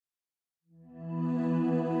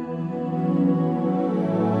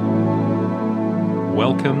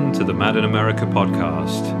Welcome to the Mad in America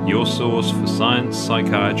podcast, your source for science,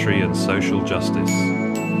 psychiatry, and social justice.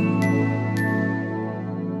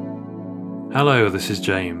 Hello, this is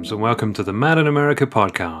James, and welcome to the Mad in America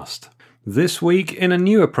podcast. This week, in a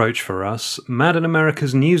new approach for us, Mad in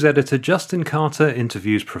America's news editor Justin Carter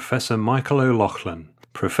interviews Professor Michael O'Loughlin.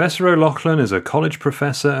 Professor O'Loughlin is a college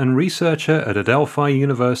professor and researcher at Adelphi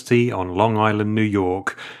University on Long Island, New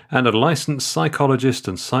York, and a licensed psychologist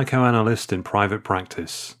and psychoanalyst in private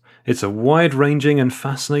practice. It's a wide-ranging and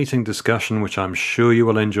fascinating discussion which I'm sure you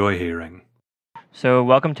will enjoy hearing. So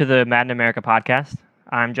welcome to the Mad in America podcast.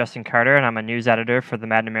 I'm Justin Carter, and I'm a news editor for the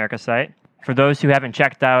Mad in America site. For those who haven't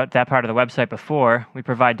checked out that part of the website before, we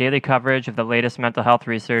provide daily coverage of the latest mental health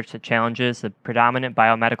research that challenges the predominant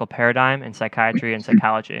biomedical paradigm in psychiatry and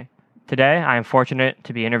psychology. Today, I am fortunate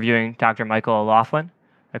to be interviewing Dr. Michael O'Loughlin,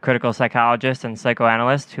 a critical psychologist and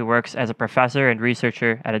psychoanalyst who works as a professor and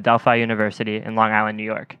researcher at Adelphi University in Long Island, New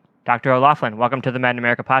York. Dr. O'Loughlin, welcome to the Mad in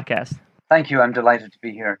America podcast. Thank you. I'm delighted to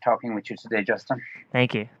be here talking with you today, Justin.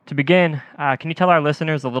 Thank you. To begin, can you tell our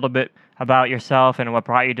listeners a little bit about yourself and what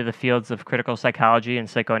brought you to the fields of critical psychology and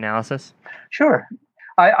psychoanalysis? Sure.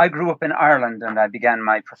 I grew up in Ireland and I began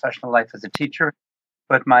my professional life as a teacher,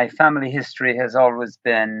 but my family history has always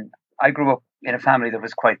been, I grew up in a family that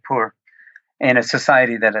was quite poor, in a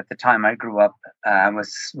society that at the time I grew up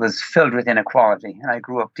was filled with inequality. And I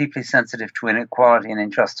grew up deeply sensitive to inequality and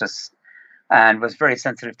injustice, and was very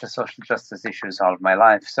sensitive to social justice issues all of my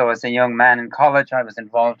life. So as a young man in college, I was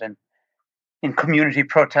involved in community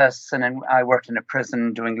protests, and I worked in a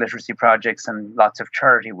prison doing literacy projects and lots of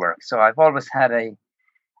charity work. So I've always had an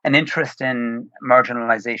interest in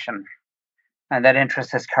marginalization, and that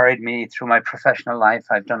interest has carried me through my professional life.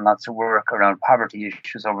 I've done lots of work around poverty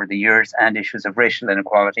issues over the years and issues of racial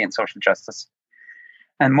inequality and social justice.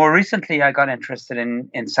 And more recently, I got interested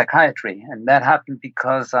in psychiatry, and that happened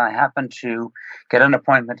because I happened to get an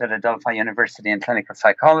appointment at Adelphi University in clinical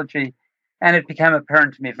psychology, and it became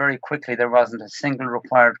apparent to me very quickly there wasn't a single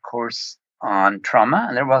required course on trauma,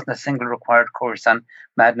 and there wasn't a single required course on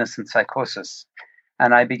madness and psychosis.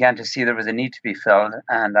 And I began to see there was a need to be filled,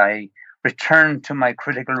 and I returned to my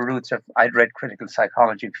critical roots. I'd read critical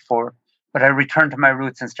psychology before, but I returned to my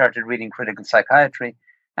roots and started reading critical psychiatry,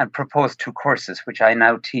 and proposed two courses, which I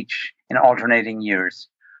now teach in alternating years.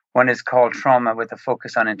 One is called Trauma, with a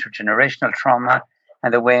focus on intergenerational trauma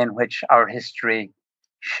and the way in which our history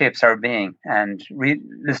shapes our being. And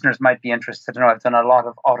listeners might be interested to know I've done a lot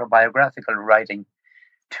of autobiographical writing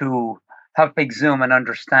to help exhume and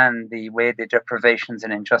understand the way the deprivations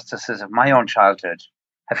and injustices of my own childhood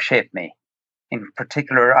have shaped me. In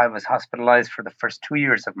particular, I was hospitalized for the first 2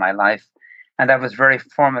 years of my life, and that was very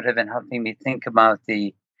formative in helping me think about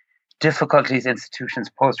the difficulties institutions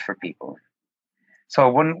pose for people. So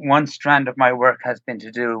one strand of my work has been to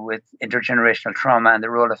do with intergenerational trauma and the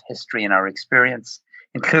role of history in our experience,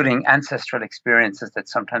 including ancestral experiences that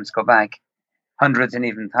sometimes go back hundreds and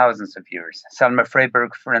even thousands of years. Selma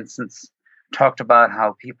Freyberg, for instance, talked about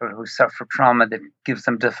how people who suffer trauma that gives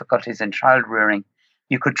them difficulties in child rearing,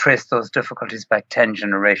 you could trace those difficulties back 10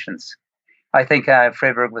 generations. I think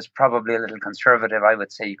Freyberg was probably a little conservative. I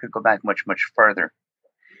would say you could go back much, much further.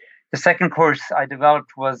 The second course I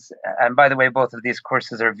developed was, and by the way, both of these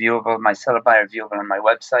courses are viewable, my syllabi are viewable on my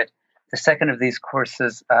website. The second of these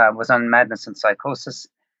courses was on madness and psychosis.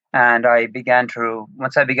 And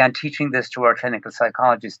once I began teaching this to our clinical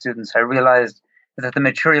psychology students, I realized that the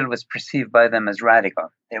material was perceived by them as radical.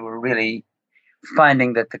 They were really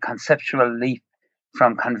finding that the conceptual leap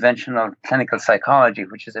from conventional clinical psychology,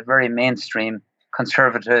 which is a very mainstream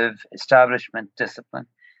conservative establishment discipline,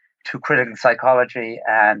 to critical psychology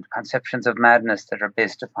and conceptions of madness that are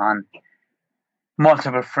based upon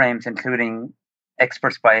multiple frames, including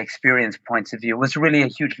experts by experience points of view, was really a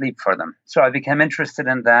huge leap for them. So I became interested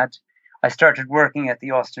in that. I started working at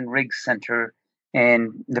the Austin Riggs Center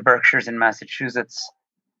in the Berkshires in Massachusetts,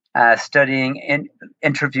 studying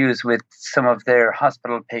interviews with some of their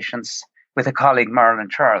hospital patients with a colleague, Marilyn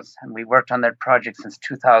Charles. And we worked on that project since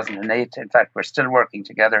 2008. In fact, we're still working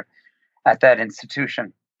together at that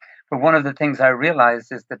institution. But one of the things I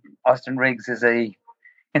realized is that Austin Riggs is a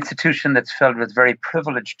institution that's filled with very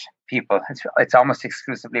privileged people. It's almost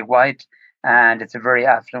exclusively white, and it's a very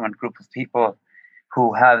affluent group of people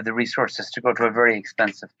who have the resources to go to a very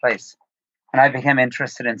expensive place. And I became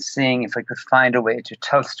interested in seeing if I could find a way to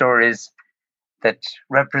tell stories that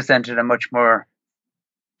represented a much more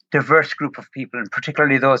diverse group of people, and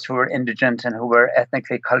particularly those who were indigent and who were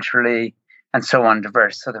ethnically, culturally, and so on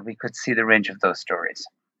diverse, so that we could see the range of those stories.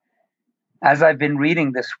 As I've been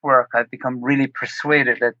reading this work, I've become really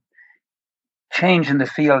persuaded that change in the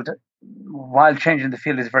field while changing the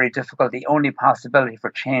field is very difficult, the only possibility for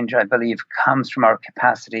change, I believe, comes from our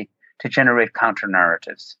capacity to generate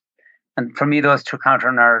counter-narratives. And for me, those two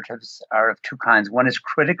counter-narratives are of two kinds. One is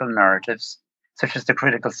critical narratives, such as the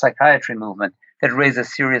critical psychiatry movement, that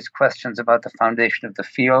raises serious questions about the foundation of the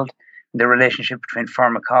field, the relationship between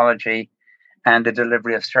pharmacology and the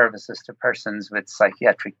delivery of services to persons with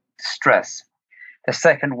psychiatric distress. The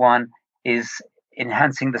second one is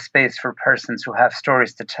enhancing the space for persons who have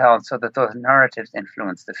stories to tell so that those narratives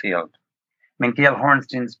influence the field. I mean, Gail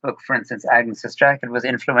Hornstein's book, for instance, Agnes's Jacket, was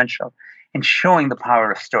influential in showing the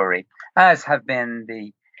power of story, as have been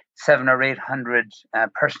the 700 or 800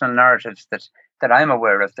 personal narratives that I'm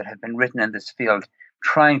aware of that have been written in this field,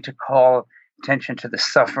 trying to call attention to the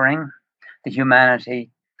suffering, the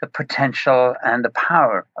humanity, the potential, and the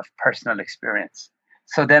power of personal experience.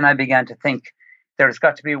 So then I began to think there's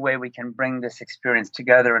got to be a way we can bring this experience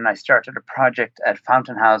together, and I started a project at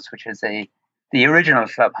Fountain House, which is the original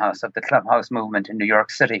clubhouse of the Clubhouse movement in New York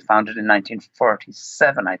City, founded in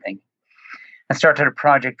 1947, I think. I started a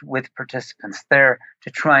project with participants there to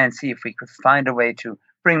try and see if we could find a way to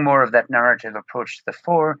bring more of that narrative approach to the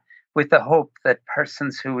fore, with the hope that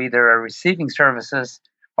persons who either are receiving services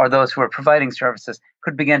or those who are providing services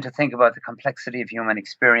could begin to think about the complexity of human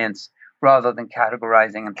experience rather than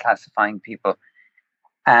categorizing and classifying people,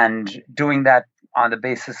 and doing that on the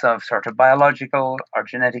basis of sort of biological or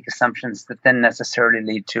genetic assumptions that then necessarily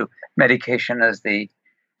lead to medication as the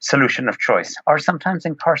solution of choice, or sometimes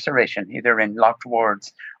incarceration, either in locked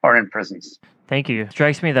wards or in prisons. Thank you. It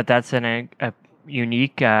strikes me that that's a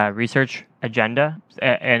unique research agenda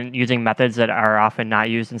and using methods that are often not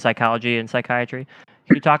used in psychology and psychiatry.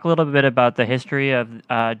 Can you talk a little bit about the history of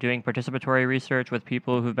doing participatory research with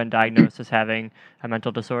people who've been diagnosed as having a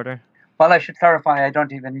mental disorder? Well, I should clarify, I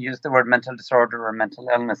don't even use the word mental disorder or mental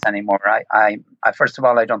illness anymore. I first of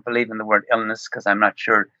all, I don't believe in the word illness because I'm not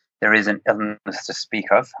sure there is an illness to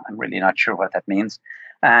speak of. I'm really not sure what that means.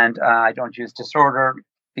 And I don't use disorder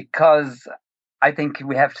because I think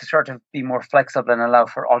we have to sort of be more flexible and allow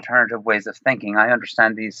for alternative ways of thinking. I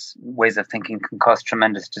understand these ways of thinking can cause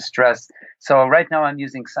tremendous distress. So right now I'm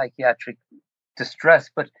using psychiatric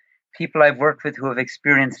distress, but people I've worked with who have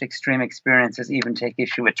experienced extreme experiences even take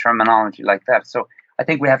issue with terminology like that. So I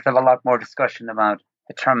think we have to have a lot more discussion about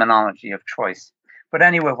the terminology of choice. But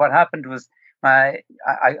anyway, what happened was I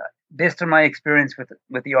based on my experience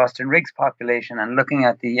with the Austin Riggs population and looking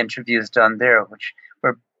at the interviews done there, which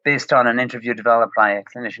were based on an interview developed by a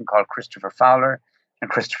clinician called Christopher Fowler and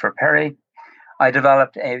Christopher Perry, I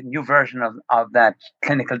developed a new version of that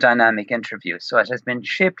clinical dynamic interview. So it has been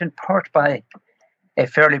shaped in part by a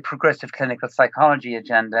fairly progressive clinical psychology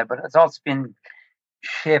agenda, but it's also been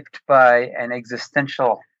shaped by an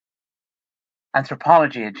existential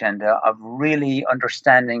anthropology agenda of really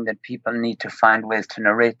understanding that people need to find ways to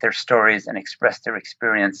narrate their stories and express their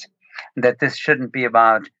experience, and that this shouldn't be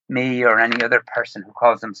about me or any other person who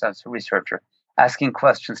calls themselves a researcher asking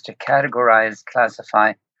questions to categorize,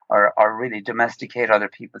 classify, or really domesticate other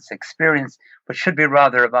people's experience, but should be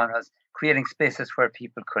rather about us creating spaces where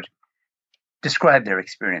people could describe their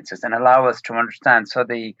experiences and allow us to understand. So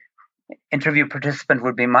the interview participant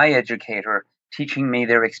would be my educator, teaching me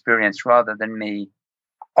their experience rather than me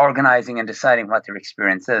organizing and deciding what their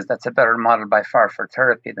experience is. That's a better model by far for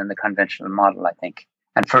therapy than the conventional model, I think.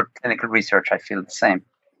 And for clinical research, I feel the same.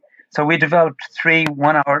 So we developed 3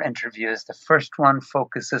 one-hour interviews. The first one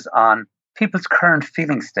focuses on people's current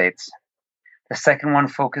feeling states. The second one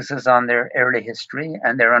focuses on their early history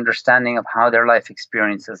and their understanding of how their life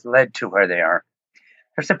experiences led to where they are.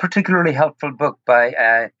 There's a particularly helpful book by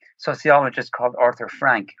a sociologist called Arthur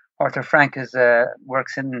Frank. Arthur Frank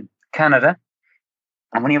works in Canada.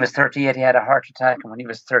 And when he was 38, he had a heart attack. And when he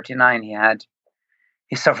was 39,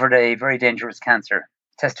 he suffered a very dangerous cancer,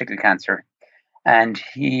 testicle cancer. And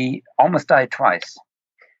he almost died twice.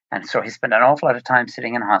 And so he spent an awful lot of time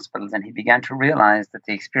sitting in hospitals, and he began to realize that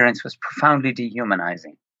the experience was profoundly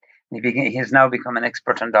dehumanizing. He has now become an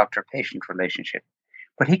expert on doctor-patient relationship.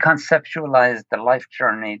 But he conceptualized the life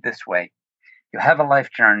journey this way. You have a life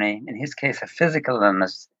journey, in his case, a physical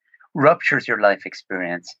illness ruptures your life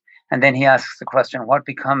experience. And then he asks the question, what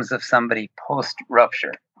becomes of somebody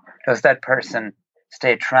post-rupture? Does that person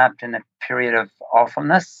stay trapped in a period of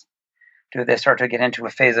awfulness? Do they start to get into a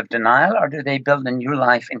phase of denial, or do they build a new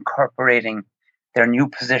life incorporating their new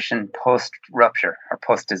position post-rupture or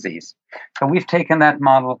post-disease? So we've taken that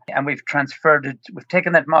model and we've transferred it. We've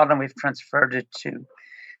taken that model and we've transferred it to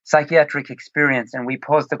psychiatric experience. And we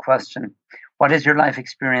pose the question, what is your life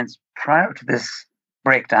experience prior to this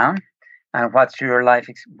breakdown? And what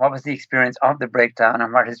was the experience of the breakdown?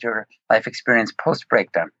 And what is your life experience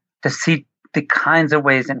post-breakdown? to see the kinds of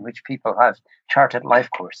ways in which people have charted life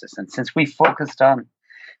courses. And since we focused on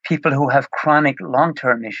people who have chronic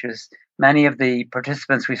long-term issues, many of the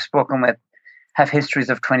participants we've spoken with have histories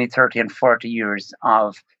of 20, 30, and 40 years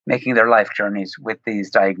of making their life journeys with these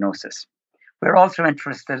diagnoses. We're also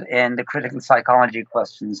interested in the critical psychology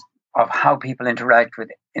questions of how people interact with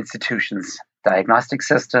institutions, diagnostic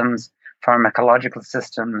systems, pharmacological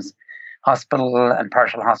systems, hospital and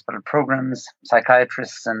partial hospital programs,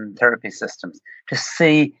 psychiatrists and therapy systems, to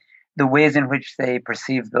see the ways in which they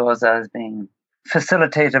perceive those as being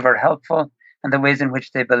facilitative or helpful, and the ways in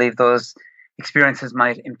which they believe those experiences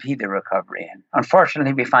might impede their recovery. And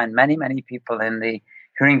unfortunately, we find many, many people in the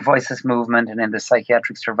Hearing Voices movement and in the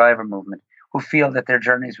psychiatric survivor movement who feel that their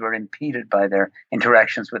journeys were impeded by their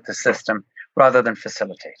interactions with the system rather than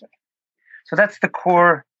facilitated. So that's the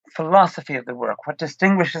core philosophy of the work. What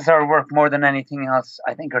distinguishes our work more than anything else,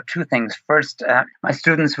 I think, are two things. First, my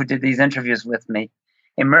students who did these interviews with me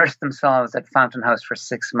immersed themselves at Fountain House for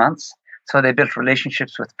 6 months. So they built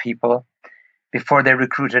relationships with people before they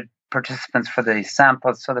recruited participants for the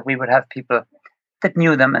samples, so that we would have people that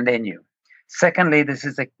knew them and they knew. Secondly, this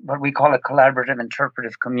is what we call a collaborative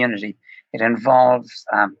interpretive community. It involves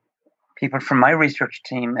people from my research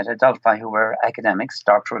team at Adelphi who were academics,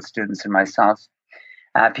 doctoral students and myself,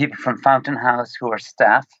 people from Fountain House who are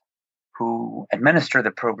staff who administer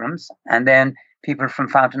the programs, and then people from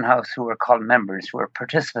Fountain House who are called members, who are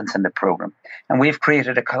participants in the program. And we've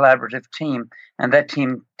created a collaborative team, and that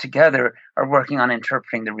team together are working on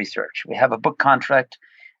interpreting the research. We have a book contract,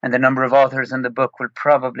 and the number of authors in the book will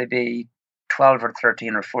probably be 12 or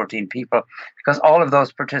 13 or 14 people, because all of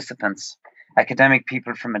those participants, academic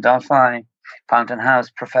people from Adelphi, Fountain House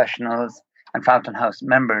professionals, and Fountain House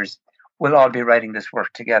members, will all be writing this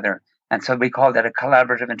work together. And so we call that a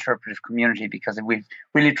collaborative interpretive community, because we've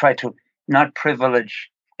really tried to not privilege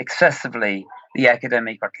excessively the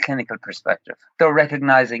academic or clinical perspective, though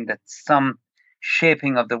recognizing that some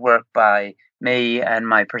shaping of the work by me and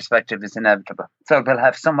my perspective is inevitable. So we'll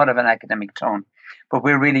have somewhat of an academic tone, but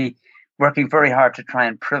we're really working very hard to try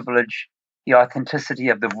and privilege the authenticity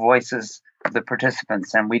of the voices of the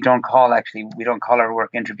participants. And we don't call our work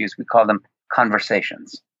interviews, we call them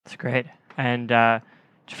conversations. That's great. And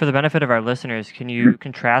for the benefit of our listeners, can you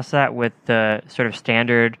contrast that with the sort of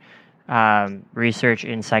standard research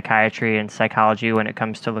in psychiatry and psychology when it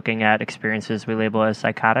comes to looking at experiences we label as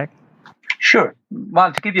psychotic? Sure.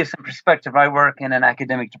 Well, to give you some perspective, I work in an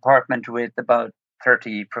academic department with about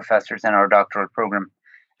 30 professors in our doctoral program,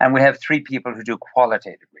 and we have 3 people who do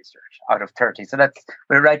qualitative research out of 30. So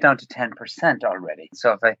we're right down to 10% already.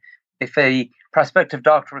 So if a prospective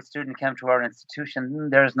doctoral student came to our institution,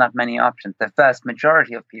 there's not many options. The vast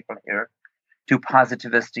majority of people here do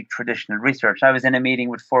positivistic traditional research. I was in a meeting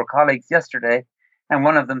with 4 colleagues yesterday, and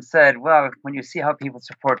one of them said, well, when you see how people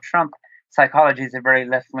support Trump, psychology is a very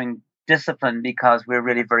left-wing discipline because we're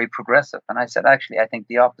really very progressive. And I said, actually, I think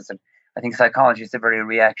the opposite. I think psychology is a very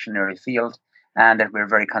reactionary field and that we're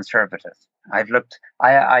very conservative.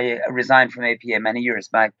 I resigned from APA many years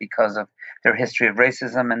back because of their history of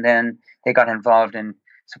racism, and then they got involved in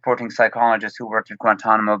supporting psychologists who worked at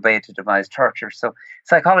Guantanamo Bay to devise torture. So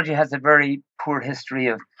psychology has a very poor history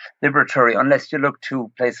of liberatory, unless you look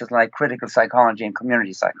to places like critical psychology and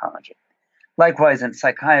community psychology. Likewise, in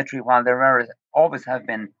psychiatry, while there always have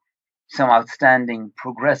been some outstanding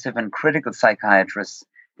progressive and critical psychiatrists,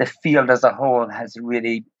 the field as a whole has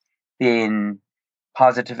really been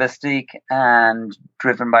positivistic and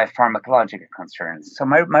driven by pharmacological concerns. So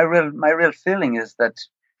my real feeling is that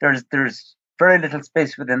there's very little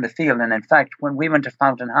space within the field. And in fact, when we went to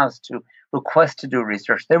Fountain House to request to do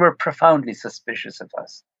research, they were profoundly suspicious of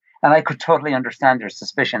us. And I could totally understand their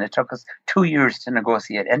suspicion. It took us 2 years to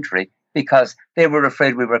negotiate entry because they were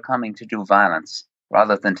afraid we were coming to do violence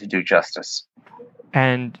rather than to do justice.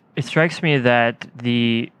 And it strikes me that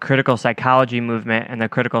the critical psychology movement and the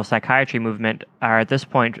critical psychiatry movement are at this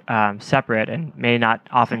point separate and may not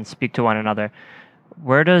often speak to one another.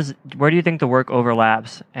 Where do you think the work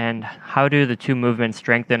overlaps, and how do the two movements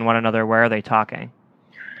strengthen one another? Where are they talking?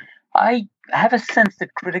 I have a sense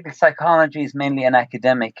that critical psychology is mainly an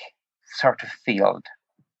academic sort of field.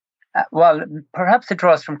 Well, perhaps it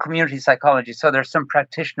draws from community psychology, so there's some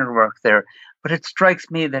practitioner work there, but it strikes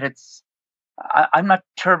me that I'm not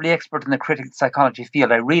terribly expert in the critical psychology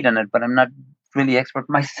field. I read in it, but I'm not really expert.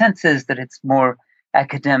 My sense is that it's more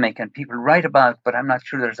academic and people write about, but I'm not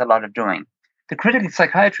sure there's a lot of doing. The critical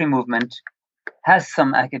psychiatry movement has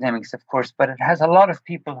some academics, of course, but it has a lot of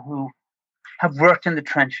people who have worked in the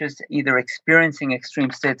trenches, either experiencing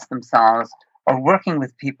extreme states themselves or working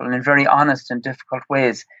with people in very honest and difficult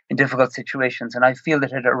ways in difficult situations. And I feel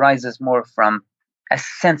that it arises more from a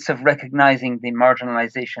sense of recognizing the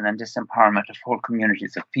marginalization and disempowerment of whole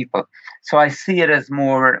communities of people. So I see it as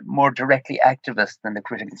more directly activist than the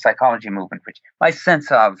critical psychology movement, which my sense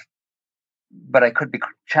of, but I could be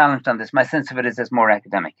challenged on this, my sense of it is as more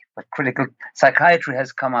academic. But critical psychiatry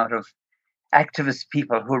has come out of activist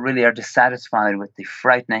people who really are dissatisfied with the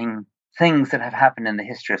frightening things that have happened in the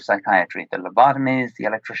history of psychiatry: the lobotomies, the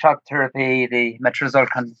electroshock therapy, the metrazole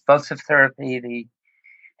convulsive therapy,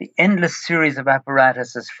 the endless series of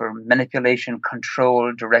apparatuses for manipulation,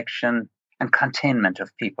 control, direction, and containment of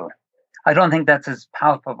people. I don't think that's as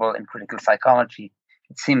palpable in critical psychology.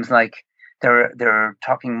 It seems like they're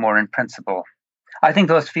talking more in principle. I think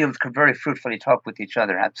those fields could very fruitfully talk with each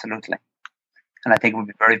other, absolutely. And I think it would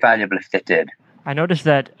be very valuable if they did. I noticed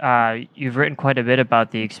that you've written quite a bit about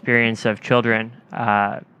the experience of children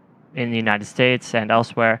in the United States and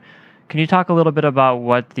elsewhere. Can you talk a little bit about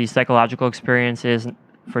what the psychological experience is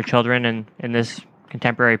for children in this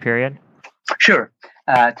contemporary period? Sure.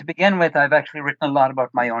 To begin with, I've actually written a lot about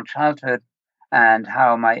my own childhood and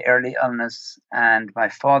how my early illness and my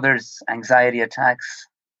father's anxiety attacks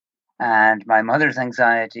and my mother's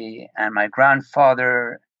anxiety and my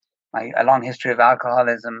grandfather, a long history of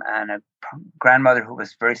alcoholism and a grandmother who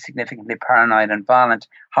was very significantly paranoid and violent,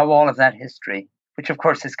 how all of that history, which of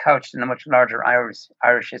course is couched in a much larger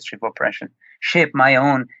Irish history of oppression, shaped my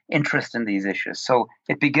own interest in these issues. So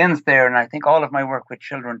it begins there, and I think all of my work with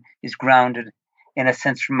children is grounded in a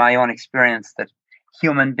sense from my own experience that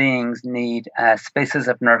human beings need spaces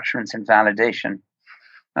of nurturance and validation.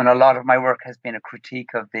 And a lot of my work has been a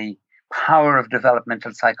critique of the power of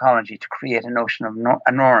developmental psychology to create a notion of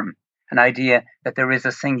a norm, an idea that there is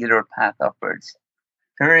a singular path upwards.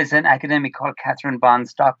 There is an academic called Catherine Bond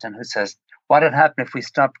Stockton who says, what would happen if we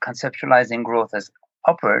stopped conceptualizing growth as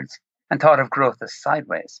upwards and thought of growth as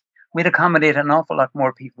sideways? We'd accommodate an awful lot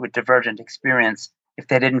more people with divergent experience if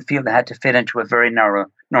they didn't feel they had to fit into a very narrow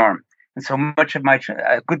norm. And so much of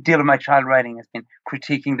a good deal of my child writing has been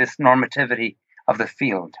critiquing this normativity of the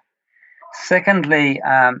field. Secondly,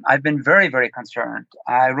 I've been very, very concerned.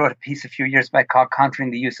 I wrote a piece a few years back called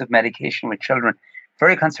Countering the Use of Medication with Children.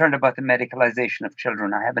 Very concerned about the medicalization of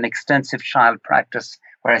children. I have an extensive child practice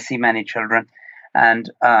where I see many children. And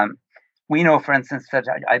we know, for instance, that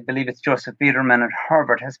I believe it's Joseph Biederman at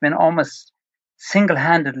Harvard has been almost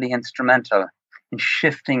single-handedly instrumental in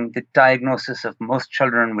shifting the diagnosis of most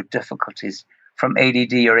children with difficulties from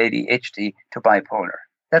ADD or ADHD to bipolar.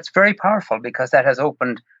 That's very powerful because that has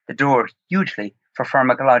opened the door hugely for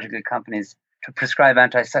pharmacological companies to prescribe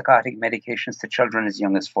antipsychotic medications to children as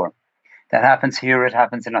young as 4. That happens here, it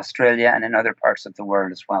happens in Australia and in other parts of the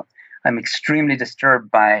world as well. I'm extremely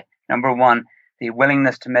disturbed by, number one, the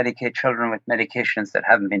willingness to medicate children with medications that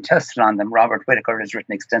haven't been tested on them. Robert Whitaker has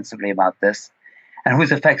written extensively about this, and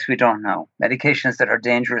whose effects we don't know. Medications that are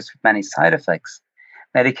dangerous with many side effects.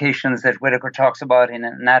 Medications that Whitaker talks about in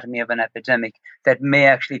Anatomy of an Epidemic that may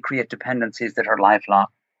actually create dependencies that are lifelong.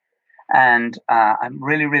 And I'm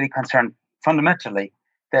really, really concerned fundamentally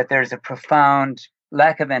that there's a profound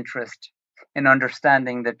lack of interest in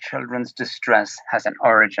understanding that children's distress has an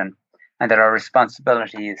origin and that our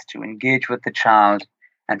responsibility is to engage with the child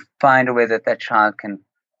and find a way that that child can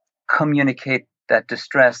communicate that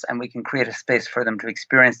distress and we can create a space for them to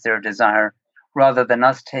experience their desire rather than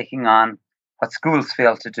us taking on what schools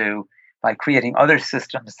fail to do by creating other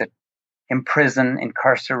systems that imprison,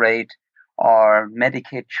 incarcerate, or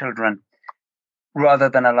medicate children rather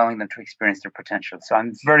than allowing them to experience their potential. So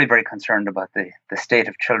I'm very, very concerned about the state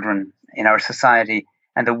of children in our society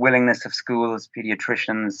and the willingness of schools,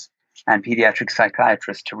 pediatricians, and pediatric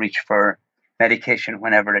psychiatrists to reach for medication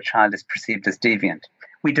whenever a child is perceived as deviant.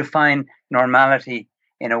 We define normality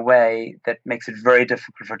in a way that makes it very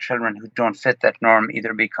difficult for children who don't fit that norm,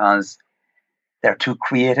 either because they're too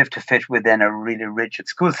creative to fit within a really rigid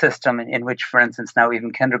school system in which, for instance, now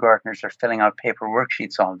even kindergartners are filling out paper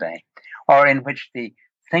worksheets all day, or in which the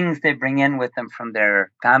things they bring in with them from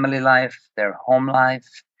their family life, their home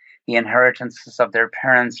life, the inheritances of their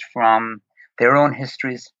parents from their own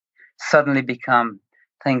histories suddenly become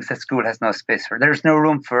things that school has no space for. There's no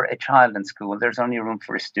room for a child in school. There's only room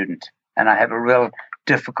for a student. And I have a real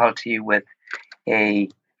difficulty with a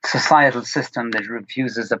societal system that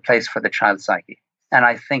refuses a place for the child psyche. And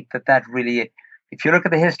I think that really, if you look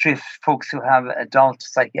at the history of folks who have adult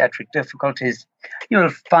psychiatric difficulties, you'll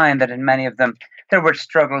find that in many of them, there were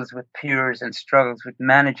struggles with peers and struggles with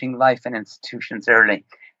managing life in institutions early.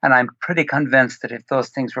 And I'm pretty convinced that if those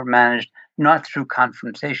things were managed, not through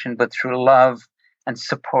confrontation, but through love and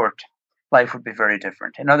support, life would be very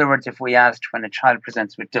different. In other words, if we asked when a child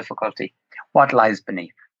presents with difficulty, what lies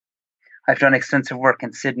beneath? I've done extensive work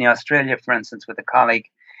in Sydney, Australia, for instance, with a colleague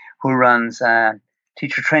who runs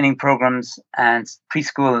teacher training programs and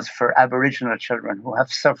preschools for Aboriginal children who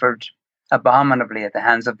have suffered abominably at the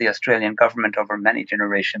hands of the Australian government over many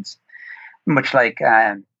generations, much like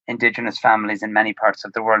Indigenous families in many parts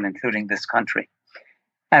of the world, including this country.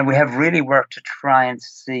 And we have really worked to try and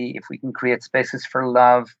see if we can create spaces for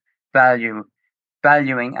love, valuing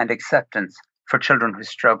and acceptance for children who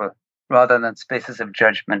struggle, rather than spaces of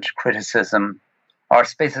judgment, criticism, or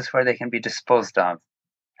spaces where they can be disposed of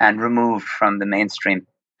and removed from the mainstream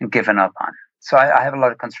and given up on. So I have a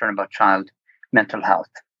lot of concern about child mental health.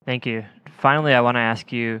 Thank you. Finally, I want to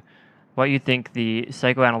ask you what you think the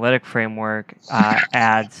psychoanalytic framework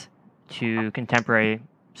adds to contemporary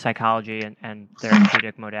psychology and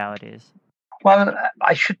therapeutic modalities. Well,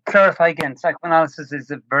 I should clarify again, psychoanalysis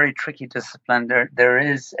is a very tricky discipline. There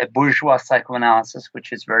is a bourgeois psychoanalysis,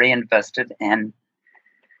 which is very invested in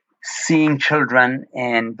seeing children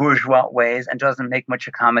in bourgeois ways and doesn't make much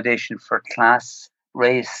accommodation for class,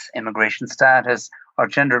 race, immigration status, or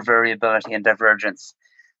gender variability and divergence.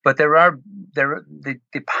 But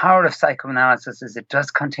the power of psychoanalysis is it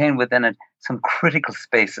does contain within it some critical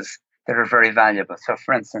spaces that are very valuable. So,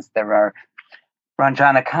 for instance, there are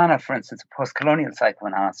Ranjana Khanna, for instance, a post-colonial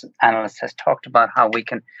psychoanalyst, has talked about how we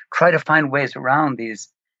can try to find ways around these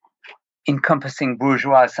encompassing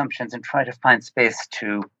bourgeois assumptions and try to find space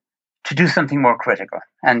to do something more critical.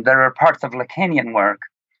 And there are parts of Lacanian work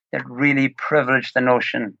that really privilege the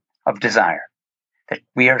notion of desire, that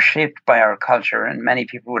we are shaped by our culture. And many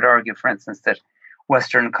people would argue, for instance, that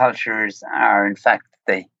Western cultures are, in fact,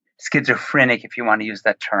 the schizophrenic, if you want to use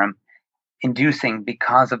that term, inducing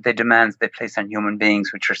because of the demands they place on human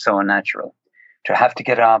beings, which are so unnatural. To have to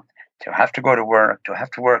get up, to have to go to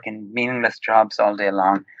work in meaningless jobs all day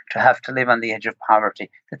long, to have to live on the edge of poverty,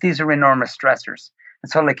 that these are enormous stressors.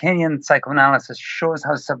 And so Lacanian psychoanalysis shows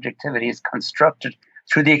how subjectivity is constructed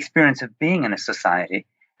through the experience of being in a society.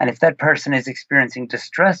 And if that person is experiencing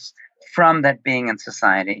distress from that being in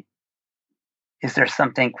society, is there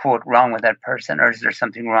something, quote, wrong with that person, or is there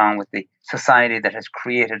something wrong with the society that has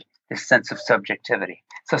created this sense of subjectivity?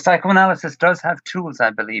 So psychoanalysis does have tools, I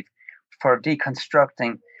believe, for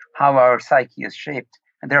deconstructing how our psyche is shaped,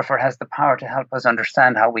 and therefore has the power to help us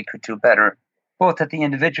understand how we could do better, both at the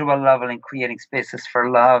individual level in creating spaces for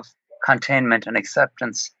love, containment, and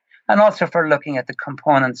acceptance, and also for looking at the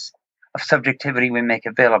components of subjectivity we make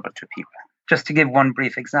available to people. Just to give one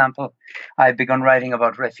brief example, I've begun writing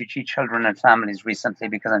about refugee children and families recently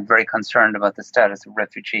because I'm very concerned about the status of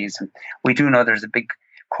refugees. And we do know there's a big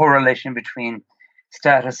correlation between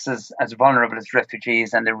statuses as vulnerable as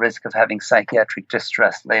refugees and the risk of having psychiatric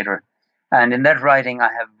distress later. And in that writing,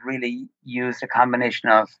 I have really used a combination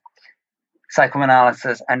of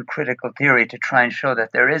psychoanalysis and critical theory to try and show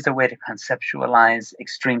that there is a way to conceptualize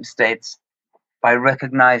extreme states by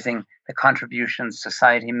recognizing the contributions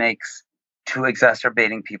society makes to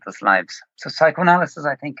exacerbating people's lives. So psychoanalysis,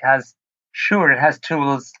 I think, has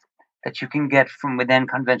tools that you can get from within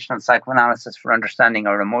conventional psychoanalysis for understanding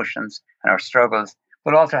our emotions and our struggles,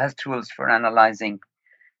 but also has tools for analyzing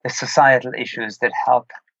the societal issues that help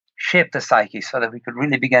shape the psyche so that we could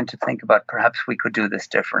really begin to think about perhaps we could do this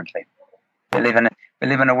differently. We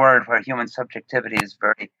live in a world where human subjectivity is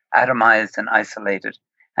very atomized and isolated,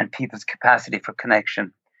 and people's capacity for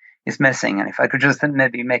connection is missing. And if I could just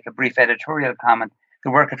maybe make a brief editorial comment,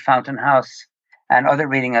 the work at Fountain House and other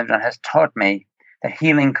reading I've done has taught me that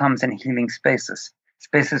healing comes in healing spaces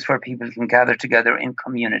where people can gather together in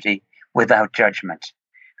community without judgment.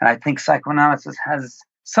 And I think psychoanalysis has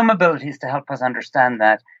some abilities to help us understand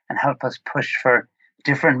that and help us push for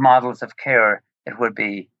different models of care that would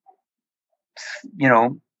be,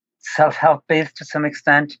 self-help based to some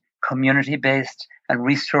extent, community based, and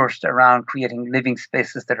resourced around creating living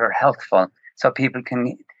spaces that are healthful so people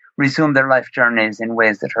can resume their life journeys in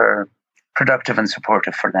ways that are productive and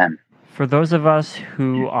supportive for them. For those of us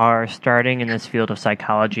who are starting in this field of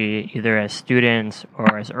psychology, either as students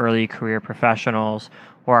or as early career professionals,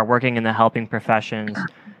 or are working in the helping professions,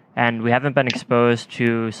 and we haven't been exposed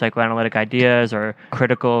to psychoanalytic ideas or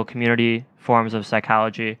critical community forms of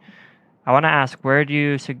psychology, I want to ask, where do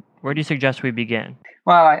you suggest we begin?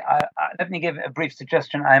 Well, let me give a brief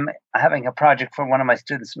suggestion. I'm having a project for one of my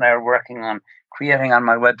students and I are working on creating on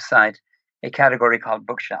my website a category called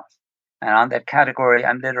bookshelves. And on that category,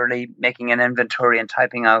 I'm literally making an inventory and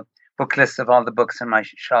typing out book lists of all the books in my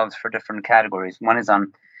shelves for different categories. One is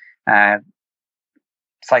on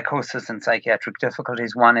psychosis and psychiatric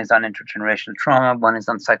difficulties. One is on intergenerational trauma. One is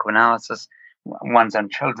on psychoanalysis. one's on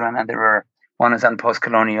children, and one is on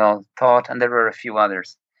post-colonial thought, and there are a few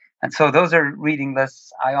others. And so those are reading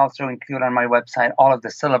lists. I also include on my website all of the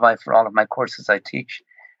syllabi for all of my courses I teach.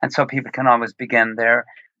 And so people can always begin there.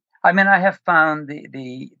 I mean, I have found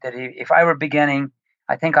that if I were beginning,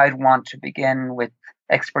 I think I'd want to begin with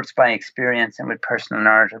experts by experience and with personal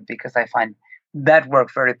narrative, because I find that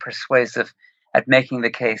work very persuasive at making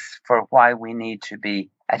the case for why we need to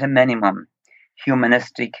be, at a minimum,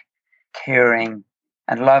 humanistic, caring,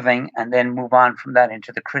 and loving, and then move on from that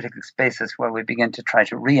into the critical spaces where we begin to try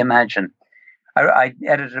to reimagine. I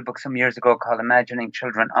edited a book some years ago called Imagining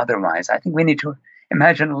Children Otherwise. I think we need to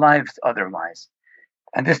imagine lives otherwise.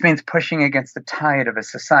 And this means pushing against the tide of a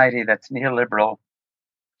society that's neoliberal,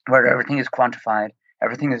 where everything is quantified,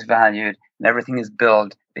 everything is valued, and everything is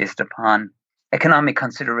billed based upon economic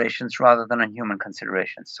considerations rather than on human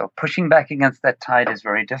considerations. So pushing back against that tide is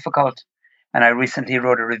very difficult. And I recently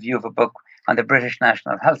wrote a review of a book on the British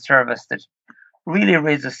National Health Service that really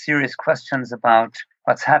raises serious questions about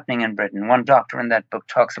what's happening in Britain. One doctor in that book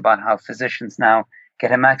talks about how physicians now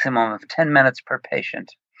get a maximum of 10 minutes per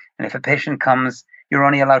patient. And if a patient comes, you're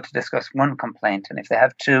only allowed to discuss one complaint. And if they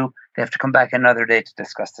have two, they have to come back another day to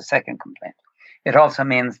discuss the second complaint. It also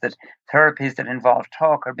means that therapies that involve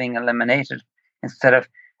talk are being eliminated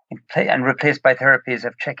and replaced by therapies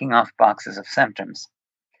of checking off boxes of symptoms.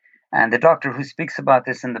 And the doctor who speaks about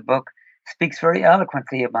this in the book speaks very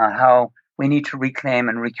eloquently about how we need to reclaim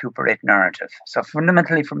and recuperate narrative. So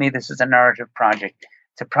fundamentally for me, this is a narrative project.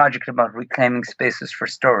 It's a project about reclaiming spaces for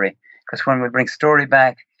story. Because when we bring story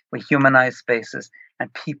back, we humanize spaces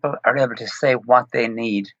and people are able to say what they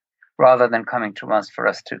need rather than coming to us for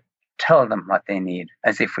us to tell them what they need,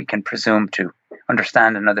 as if we can presume to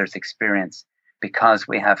understand another's experience because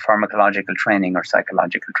we have pharmacological training or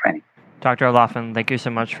psychological training. Dr. O'Loughlin, thank you so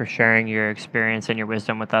much for sharing your experience and your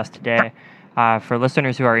wisdom with us today. For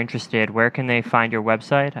listeners who are interested, where can they find your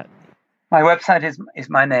website? My website is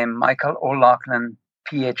my name,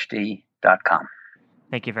 michaeloloughlinphd.com.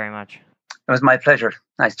 Thank you very much. It was my pleasure.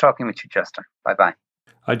 Nice talking with you, Justin. Bye-bye.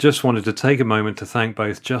 I just wanted to take a moment to thank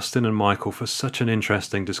both Justin and Michael for such an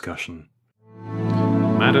interesting discussion.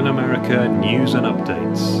 Mad in America News and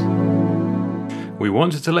Updates. We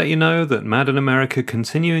wanted to let you know that Mad in America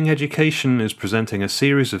Continuing Education is presenting a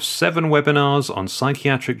series of 7 webinars on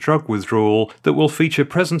psychiatric drug withdrawal that will feature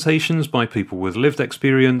presentations by people with lived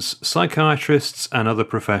experience, psychiatrists, and other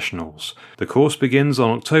professionals. The course begins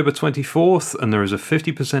on October 24th, and there is a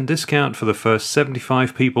 50% discount for the first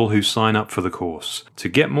 75 people who sign up for the course. To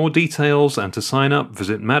get more details and to sign up,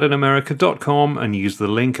 visit madinamerica.com and use the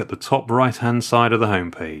link at the top right-hand side of the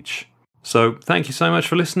homepage. So, thank you so much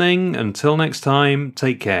for listening. Until next time,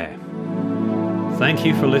 take care. Thank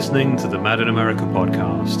you for listening to the Mad in America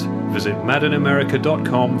podcast. Visit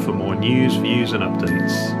madinamerica.com for more news, views, and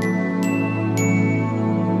updates.